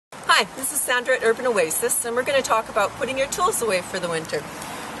Hi, this is Sandra at Urban Oasis, and we're going to talk about putting your tools away for the winter.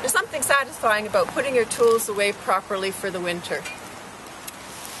 There's something satisfying about putting your tools away properly for the winter.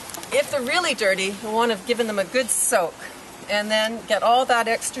 If they're really dirty, you want to give them a good soak and then get all that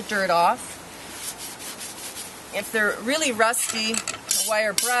extra dirt off. If they're really rusty, a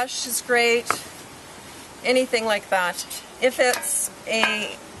wire brush is great, anything like that. If it's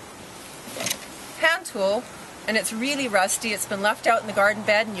a hand tool and it's really rusty, it's been left out in the garden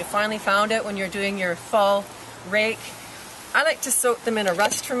bed and you finally found it when you're doing your fall rake, I like to soak them in a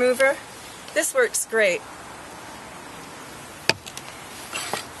rust remover. This works great.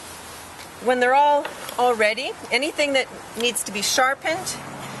 When they're all ready, anything that needs to be sharpened,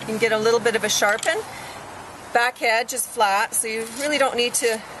 you can get a little bit of a sharpen. Back edge is flat, so you really don't need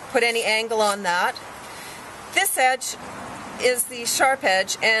to put any angle on that. This edge is the sharp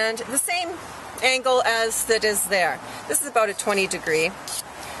edge and the same angle as that is there. This is about a 20 degree.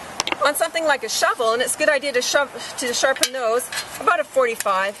 On something like a shovel, and it's a good idea to sharpen those, about a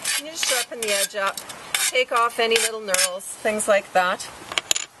 45. You just sharpen the edge up, take off any little knurls, things like that.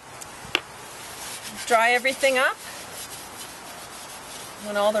 Dry everything up.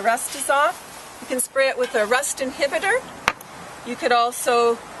 When all the rust is off, you can spray it with a rust inhibitor. You could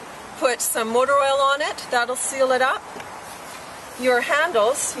also put some motor oil on it, that'll seal it up. Your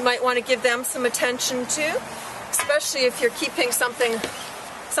handles, you might want to give them some attention too, especially if you're keeping something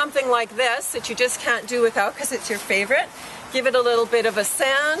like this that you just can't do without because it's your favorite. Give it a little bit of a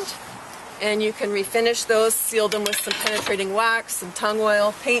sand and you can refinish those, seal them with some penetrating wax, some tung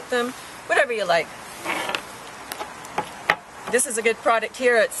oil, paint them, whatever you like. This is a good product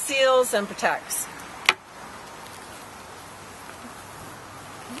here. It seals and protects.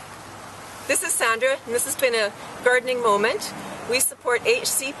 This is Sandra, and this has been a gardening moment. We support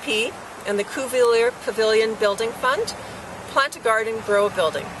HCP and the Cuvelier Pavilion Building Fund. Plant a garden, grow a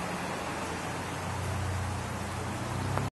building.